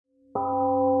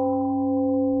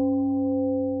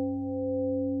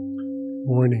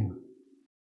Morning.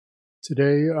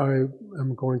 Today I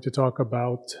am going to talk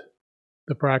about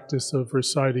the practice of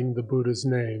reciting the Buddha's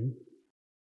name.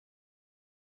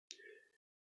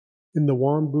 In the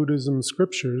Won Buddhism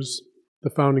scriptures,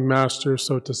 the founding master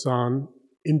Sotasan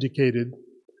indicated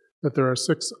that there are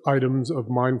 6 items of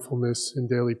mindfulness in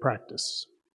daily practice.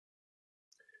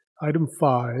 Item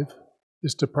 5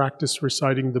 is to practice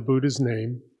reciting the Buddha's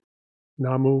name,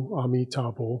 Namu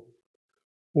Amitabha,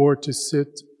 or to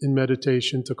sit in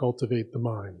meditation to cultivate the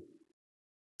mind.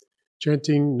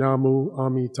 Chanting Namu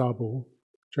Amitabha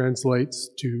translates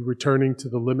to returning to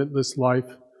the limitless life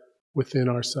within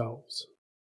ourselves.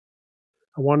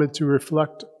 I wanted to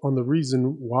reflect on the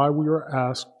reason why we are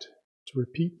asked to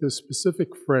repeat this specific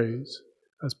phrase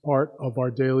as part of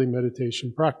our daily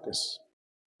meditation practice.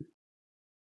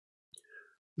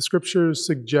 The scriptures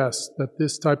suggest that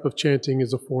this type of chanting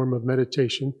is a form of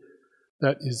meditation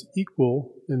that is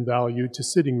equal in value to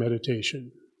sitting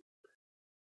meditation.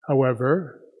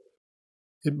 However,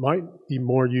 it might be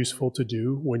more useful to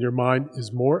do when your mind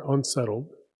is more unsettled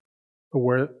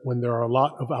or when there are a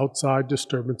lot of outside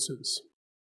disturbances.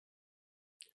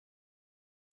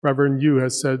 Reverend Yu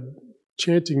has said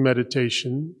chanting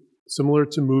meditation, similar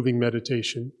to moving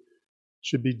meditation,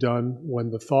 should be done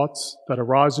when the thoughts that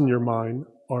arise in your mind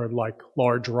are like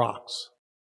large rocks.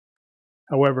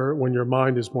 However, when your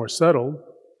mind is more settled,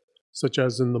 such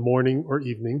as in the morning or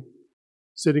evening,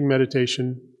 sitting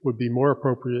meditation would be more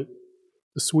appropriate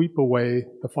to sweep away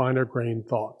the finer-grained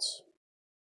thoughts.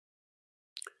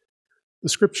 The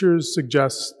scriptures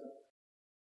suggest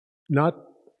not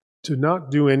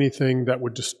do anything that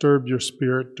would disturb your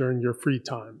spirit during your free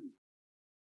time.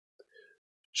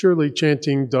 Surely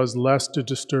chanting does less to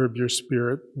disturb your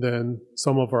spirit than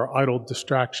some of our idle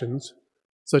distractions,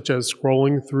 such as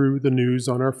scrolling through the news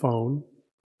on our phone,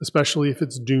 especially if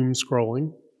it's doom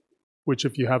scrolling, which,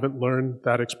 if you haven't learned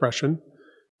that expression,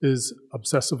 is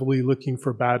obsessively looking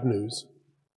for bad news.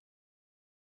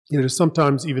 It is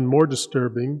sometimes even more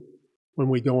disturbing when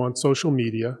we go on social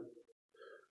media.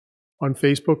 On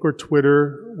Facebook or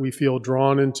Twitter, we feel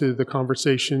drawn into the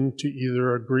conversation to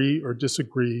either agree or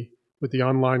disagree with the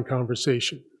online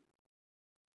conversation.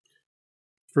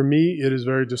 For me, it is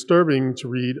very disturbing to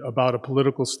read about a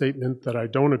political statement that I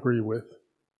don't agree with.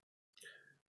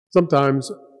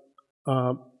 Sometimes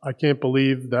I can't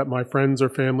believe that my friends or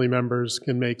family members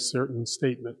can make certain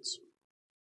statements.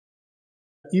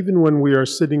 Even when we are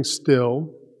sitting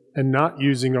still and not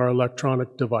using our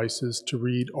electronic devices to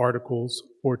read articles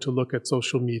or to look at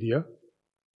social media,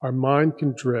 our mind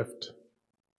can drift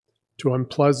to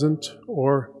unpleasant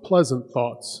or pleasant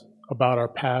thoughts about our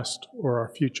past or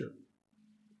our future.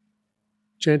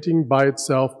 Chanting by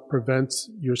itself prevents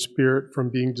your spirit from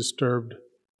being disturbed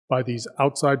by these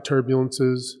outside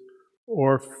turbulences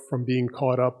or from being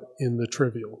caught up in the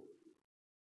trivial.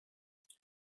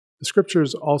 The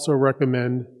scriptures also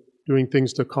recommend doing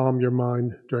things to calm your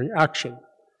mind during action.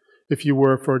 If you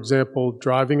were, for example,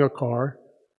 driving a car,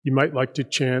 you might like to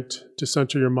chant to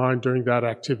center your mind during that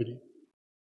activity.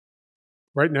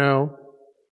 Right now,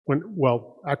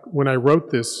 when I wrote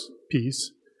this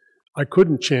piece, I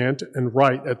couldn't chant and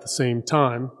write at the same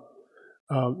time.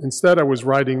 Instead, I was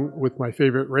writing with my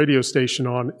favorite radio station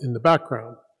on in the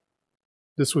background.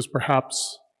 This was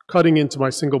perhaps cutting into my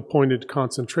single-pointed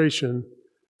concentration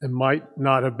and might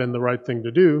not have been the right thing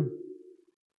to do.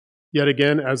 Yet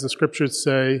again, as the scriptures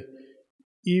say,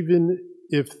 even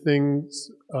if things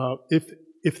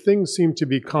seem to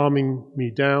be calming me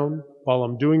down while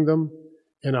I'm doing them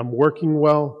and I'm working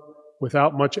well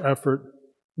without much effort,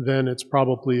 then it's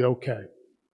probably okay.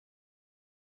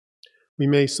 We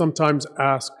may sometimes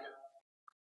ask,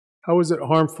 how is it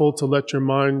harmful to let your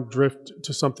mind drift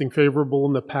to something favorable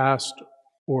in the past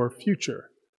or future,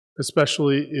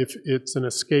 especially if it's an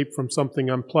escape from something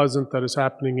unpleasant that is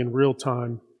happening in real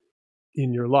time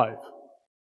in your life?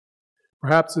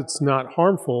 Perhaps it's not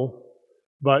harmful,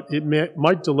 but it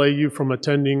might delay you from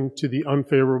attending to the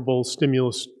unfavorable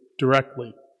stimulus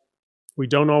directly. We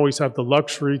don't always have the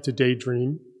luxury to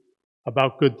daydream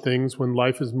about good things when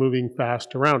life is moving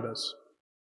fast around us.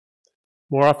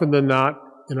 More often than not,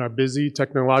 in our busy,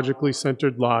 technologically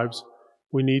centered lives,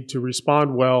 we need to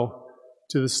respond well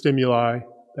to the stimuli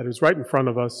that is right in front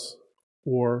of us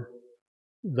or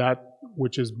that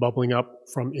which is bubbling up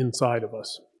from inside of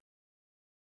us.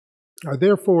 I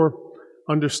therefore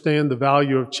understand the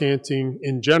value of chanting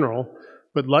in general,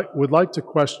 but would like to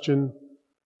question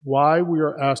why we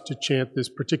are asked to chant this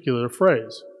particular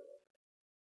phrase.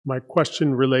 My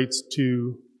question relates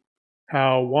to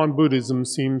how Won Buddhism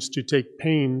seems to take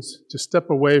pains to step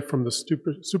away from the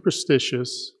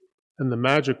superstitious and the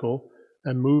magical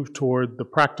and move toward the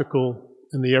practical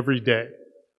and the everyday.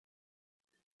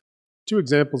 Two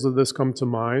examples of this come to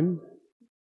mind.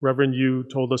 Reverend Yu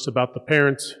told us about the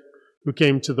parents who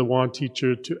came to the Won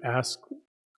teacher to ask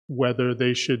whether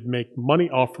they should make money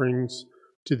offerings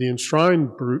to the enshrined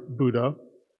Buddha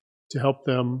to help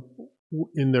them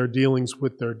in their dealings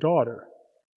with their daughter.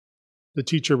 The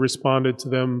teacher responded to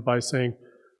them by saying,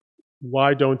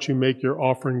 "Why don't you make your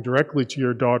offering directly to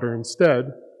your daughter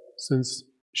instead, since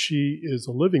she is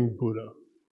a living Buddha?"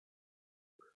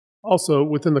 Also,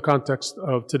 within the context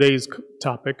of today's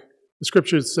topic, the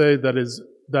scriptures say that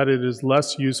it is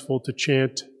less useful to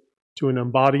chant to an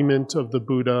embodiment of the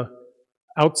Buddha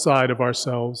outside of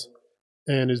ourselves,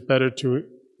 and is better to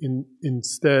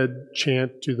instead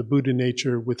chant to the Buddha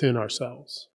nature within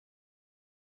ourselves.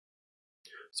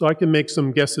 So I can make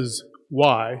some guesses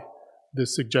why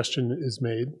this suggestion is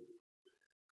made.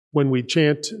 When we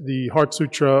chant the Heart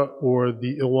Sutra or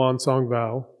the Ilwan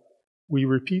Songvow, we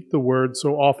repeat the words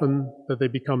so often that they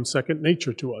become second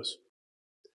nature to us.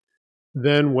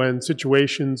 Then when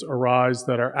situations arise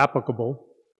that are applicable,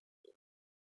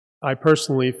 I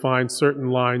personally find certain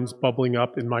lines bubbling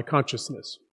up in my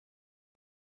consciousness.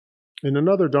 In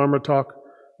another Dharma talk,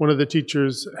 one of the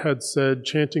teachers had said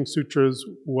chanting sutras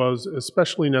was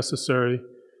especially necessary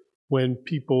when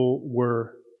people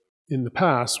were, in the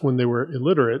past, when they were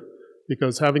illiterate,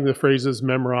 because having the phrases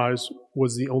memorized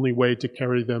was the only way to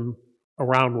carry them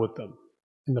around with them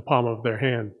in the palm of their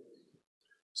hand.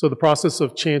 So the process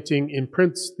of chanting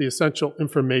imprints the essential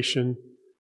information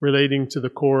relating to the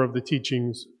core of the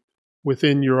teachings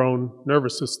within your own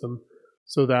nervous system,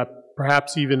 so that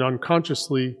perhaps even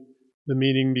unconsciously the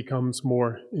meaning becomes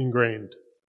more ingrained.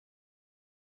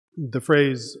 The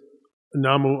phrase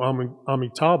Namu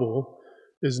Amitabha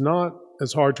is not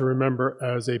as hard to remember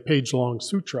as a page-long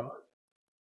sutra.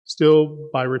 Still,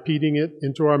 by repeating it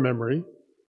into our memory,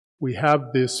 we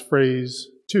have this phrase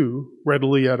too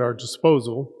readily at our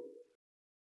disposal.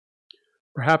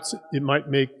 Perhaps it might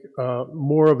make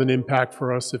more of an impact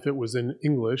for us if it was in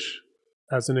English,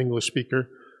 as an English speaker,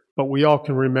 but we all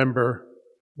can remember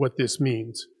what this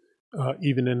means,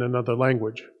 even in another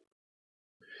language.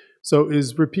 So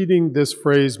is repeating this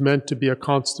phrase meant to be a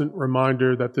constant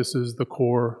reminder that this is the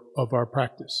core of our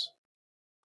practice?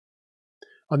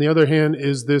 On the other hand,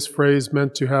 is this phrase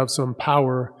meant to have some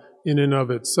power in and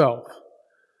of itself?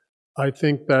 I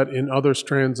think that in other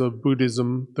strands of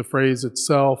Buddhism, the phrase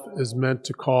itself is meant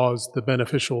to cause the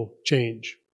beneficial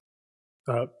change.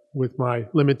 With my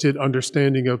limited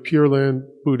understanding of Pure Land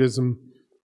Buddhism,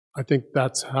 I think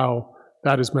that's how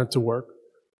that is meant to work.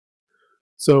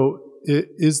 So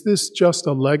is this just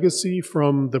a legacy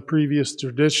from the previous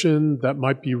tradition that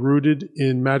might be rooted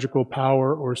in magical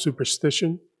power or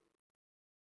superstition?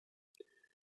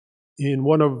 In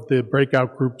one of the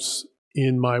breakout groups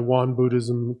in my Won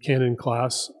Buddhism canon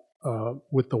class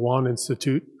with the Won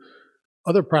Institute,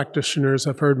 other practitioners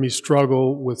have heard me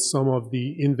struggle with some of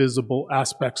the invisible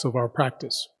aspects of our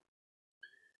practice.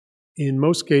 In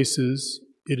most cases,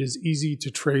 it is easy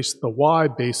to trace the why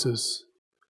basis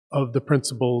of the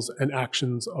principles and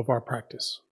actions of our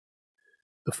practice.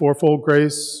 The Fourfold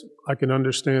Grace, I can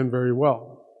understand very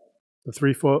well. The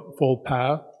Threefold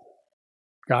Path,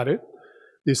 got it.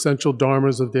 The essential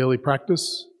dharmas of daily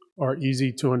practice are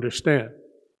easy to understand.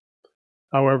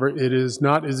 However, it is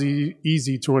not as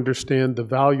easy to understand the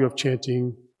value of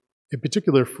chanting a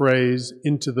particular phrase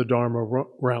into the Dharma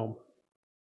realm.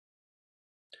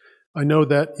 I know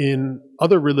that in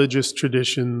other religious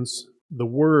traditions, the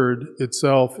word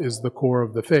itself is the core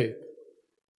of the faith.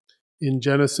 In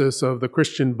Genesis of the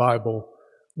Christian Bible,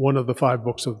 one of the 5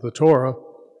 books of the Torah,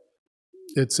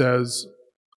 it says,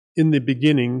 "In the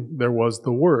beginning there was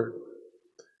the Word."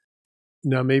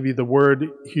 Now maybe the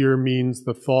word here means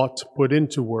the thought put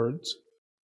into words.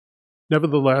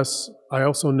 Nevertheless, I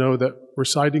also know that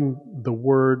reciting the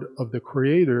word of the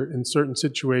Creator in certain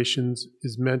situations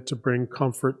is meant to bring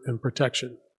comfort and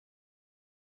protection.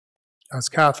 As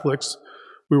Catholics,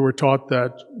 we were taught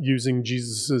that using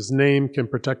Jesus' name can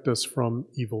protect us from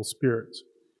evil spirits.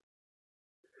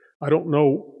 I don't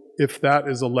know if that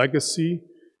is a legacy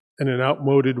and an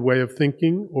outmoded way of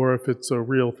thinking, or if it's a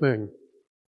real thing.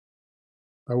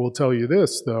 I will tell you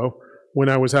this, though, when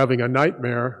I was having a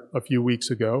nightmare a few weeks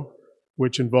ago,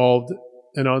 which involved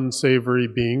an unsavory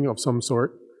being of some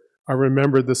sort, I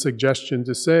remembered the suggestion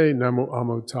to say Namu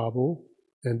Amitabha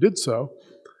and did so.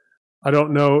 I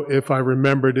don't know if I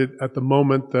remembered it at the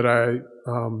moment that I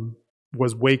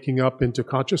was waking up into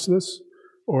consciousness,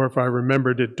 or if I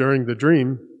remembered it during the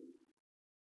dream.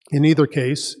 In either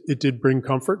case, it did bring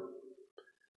comfort.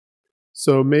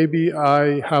 So maybe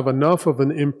I have enough of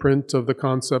an imprint of the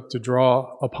concept to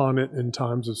draw upon it in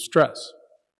times of stress.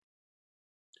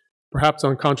 Perhaps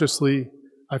unconsciously,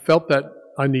 I felt that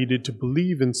I needed to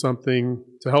believe in something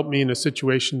to help me in a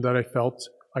situation that I felt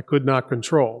I could not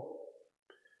control.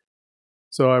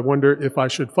 So I wonder if I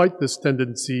should fight this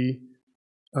tendency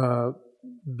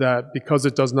that because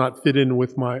it does not fit in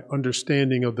with my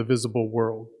understanding of the visible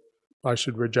world, I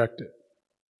should reject it.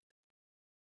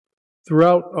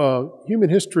 Throughout human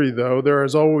history, though, there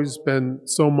has always been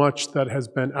so much that has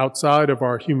been outside of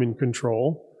our human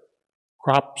control.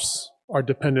 Crops are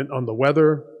dependent on the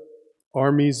weather,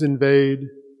 armies invade,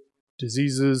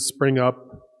 diseases spring up,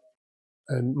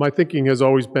 and my thinking has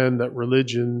always been that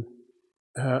religion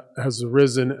has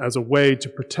arisen as a way to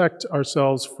protect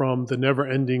ourselves from the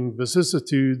never-ending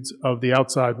vicissitudes of the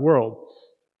outside world.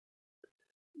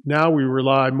 Now we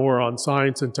rely more on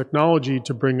science and technology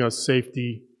to bring us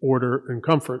safety, order, and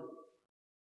comfort.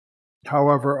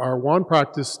 However, our wand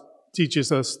practice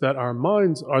teaches us that our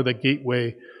minds are the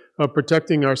gateway of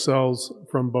protecting ourselves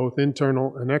from both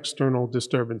internal and external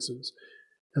disturbances,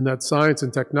 and that science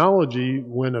and technology,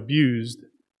 when abused,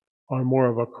 are more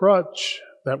of a crutch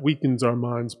that weakens our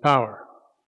mind's power.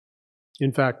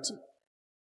 In fact,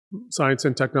 science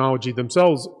and technology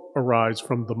themselves arise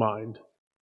from the mind,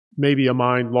 maybe a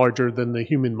mind larger than the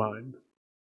human mind.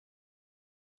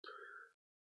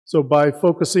 So by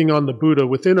focusing on the Buddha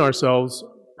within ourselves,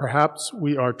 perhaps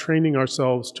we are training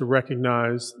ourselves to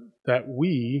recognize that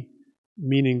we,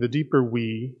 meaning the deeper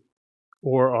we,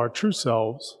 or our true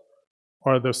selves,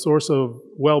 are the source of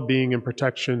well-being and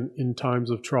protection in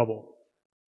times of trouble.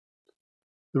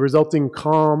 The resulting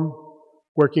calm,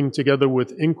 working together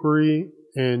with inquiry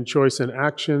and choice and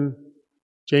action,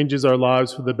 changes our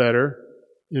lives for the better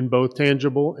in both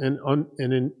tangible and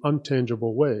in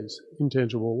intangible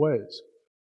ways.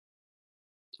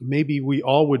 Maybe we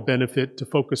all would benefit to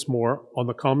focus more on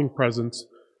the calming presence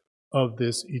of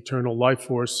this eternal life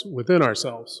force within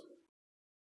ourselves.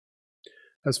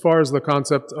 As far as the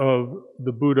concept of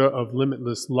the Buddha of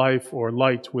limitless life or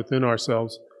light within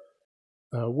ourselves,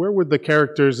 where would the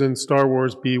characters in Star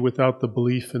Wars be without the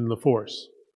belief in the Force?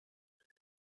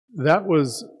 That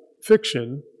was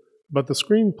fiction, but the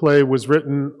screenplay was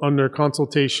written under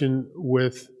consultation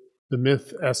with the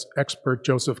myth expert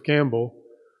Joseph Campbell,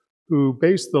 who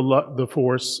based the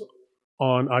Force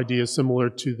on ideas similar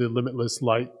to the limitless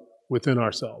light within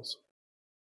ourselves.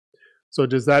 So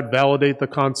does that validate the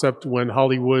concept when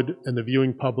Hollywood and the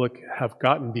viewing public have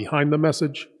gotten behind the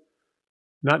message?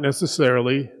 Not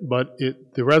necessarily, but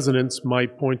the resonance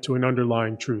might point to an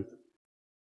underlying truth.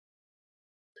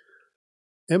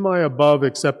 Am I above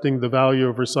accepting the value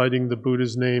of reciting the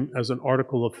Buddha's name as an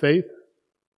article of faith?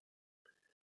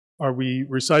 Are we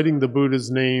reciting the Buddha's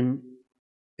name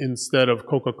instead of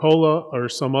Coca-Cola or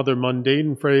some other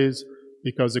mundane phrase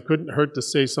because it couldn't hurt to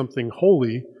say something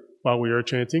holy while we are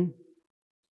chanting?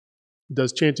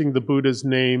 Does chanting the Buddha's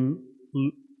name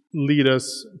lead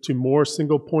us to more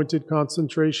single-pointed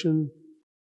concentration?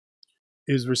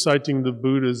 Is reciting the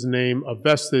Buddha's name a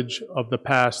vestige of the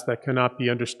past that cannot be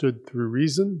understood through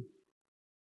reason?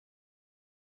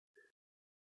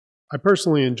 I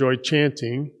personally enjoyed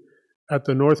chanting. At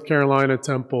the North Carolina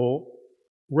Temple,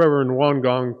 Reverend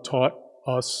Wangong taught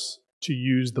us to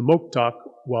use the moktak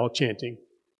while chanting.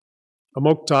 A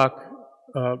moktak,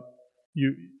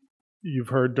 you've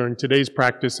heard during today's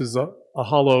practice, is a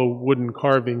hollow wooden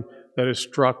carving that is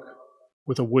struck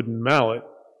with a wooden mallet.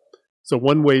 So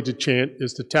one way to chant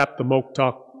is to tap the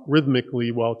moktak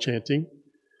rhythmically while chanting.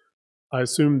 I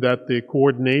assume that the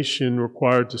coordination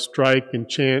required to strike and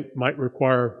chant might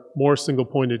require more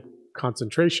single-pointed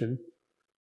concentration,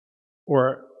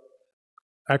 or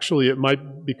actually it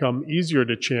might become easier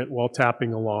to chant while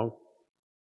tapping along.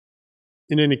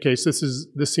 In any case,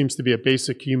 this seems to be a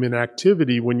basic human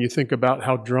activity when you think about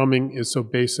how drumming is so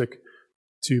basic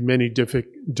to many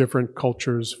different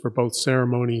cultures for both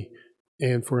ceremony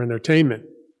and for entertainment.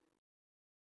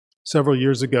 Several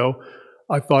years ago,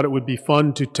 I thought it would be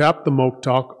fun to tap the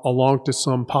moktak along to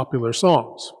some popular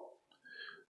songs.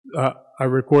 I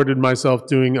recorded myself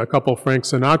doing a couple Frank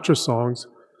Sinatra songs,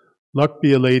 Luck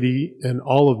Be a Lady and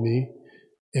All of Me,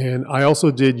 and I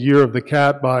also did Year of the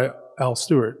Cat by Al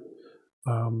Stewart.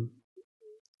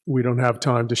 We don't have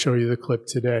time to show you the clip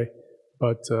today,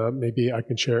 but maybe I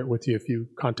can share it with you if you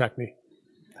contact me.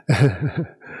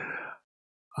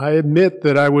 I admit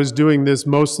that I was doing this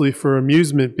mostly for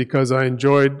amusement because I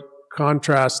enjoyed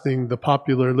contrasting the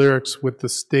popular lyrics with the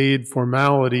staid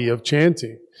formality of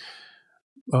chanting.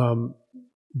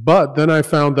 But then I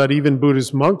found that even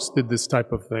Buddhist monks did this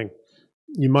type of thing.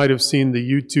 You might have seen the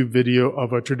YouTube video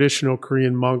of a traditional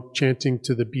Korean monk chanting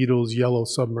to the Beatles' Yellow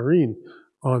Submarine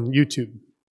on YouTube.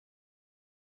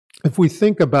 If we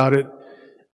think about it,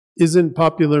 Isn't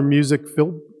popular music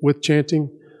filled with chanting?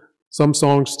 Some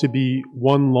songs to be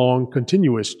one long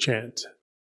continuous chant.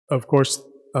 Of course,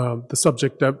 the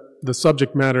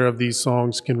subject matter of these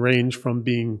songs can range from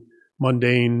being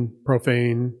mundane,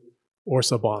 profane, or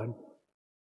sublime.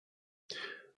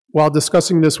 While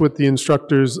discussing this with the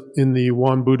instructors in the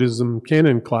Won Buddhism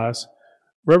canon class,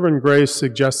 Reverend Grace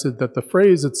suggested that the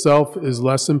phrase itself is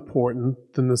less important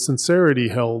than the sincerity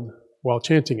held while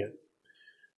chanting it.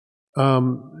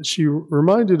 She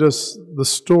reminded us the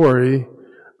story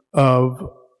of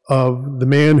the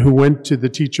man who went to the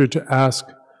teacher to ask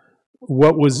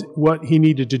what he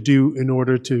needed to do in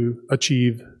order to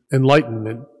achieve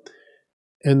enlightenment.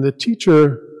 And the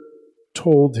teacher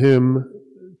told him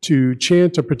to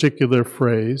chant a particular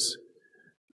phrase.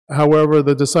 However,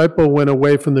 the disciple went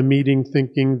away from the meeting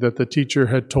thinking that the teacher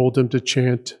had told him to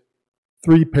chant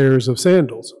 3 pairs of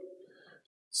sandals.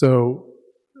 So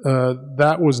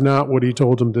that was not what he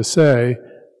told him to say.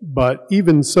 But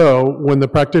even so, when the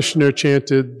practitioner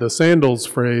chanted the sandals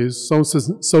phrase so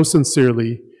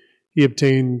sincerely, he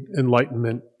obtained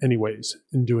enlightenment anyways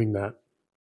in doing that.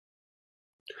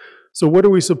 So what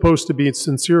are we supposed to be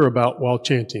sincere about while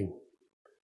chanting?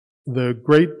 The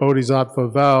great Bodhisattva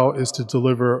vow is to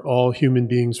deliver all human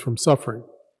beings from suffering.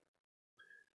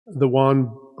 The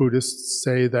Won Buddhists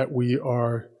say that we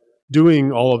are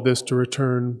doing all of this to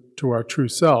return to our true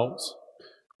selves,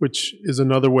 which is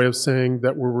another way of saying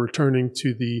that we're returning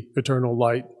to the eternal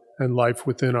light and life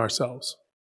within ourselves.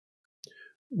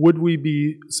 Would we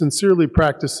be sincerely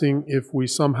practicing if we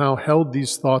somehow held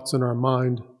these thoughts in our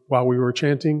mind while we were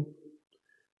chanting?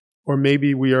 Or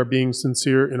maybe we are being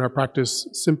sincere in our practice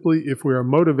simply if we are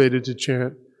motivated to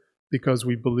chant because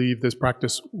we believe this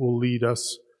practice will lead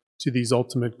us to these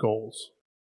ultimate goals.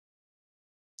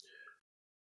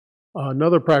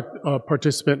 Another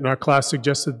participant in our class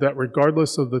suggested that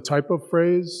regardless of the type of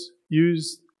phrase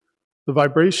used, the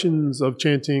vibrations of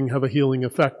chanting have a healing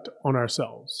effect on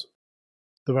ourselves.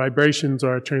 The vibrations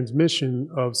are a transmission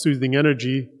of soothing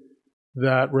energy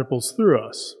that ripples through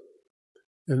us.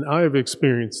 And I have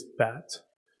experienced that.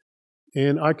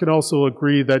 And I can also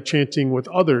agree that chanting with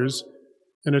others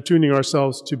and attuning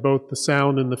ourselves to both the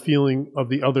sound and the feeling of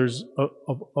the others,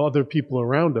 of other people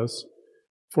around us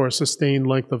for a sustained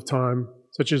length of time,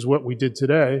 such as what we did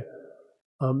today,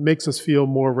 makes us feel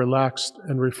more relaxed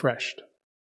and refreshed.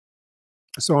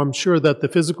 So I'm sure that the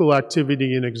physical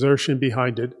activity and exertion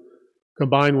behind it,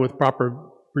 combined with proper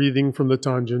breathing from the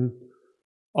Tanjin,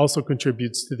 also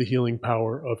contributes to the healing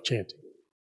power of chanting.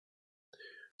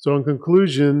 So in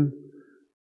conclusion,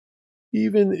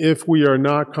 even if we are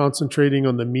not concentrating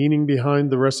on the meaning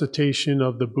behind the recitation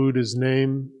of the Buddha's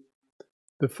name,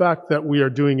 the fact that we are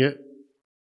doing it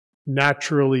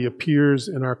naturally appears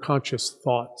in our conscious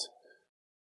thought.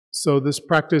 So this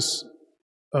practice,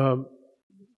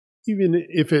 even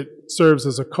if it serves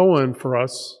as a koan for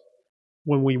us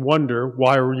when we wonder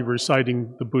why are we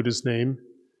reciting the Buddha's name,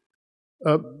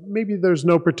 maybe there's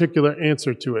no particular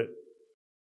answer to it.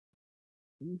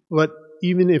 But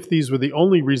even if these were the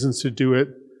only reasons to do it,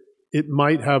 it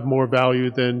might have more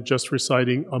value than just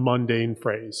reciting a mundane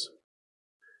phrase.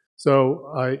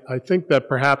 So I think that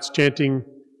perhaps chanting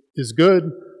is good,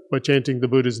 but chanting the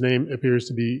Buddha's name appears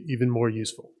to be even more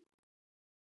useful.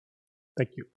 Thank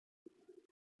you.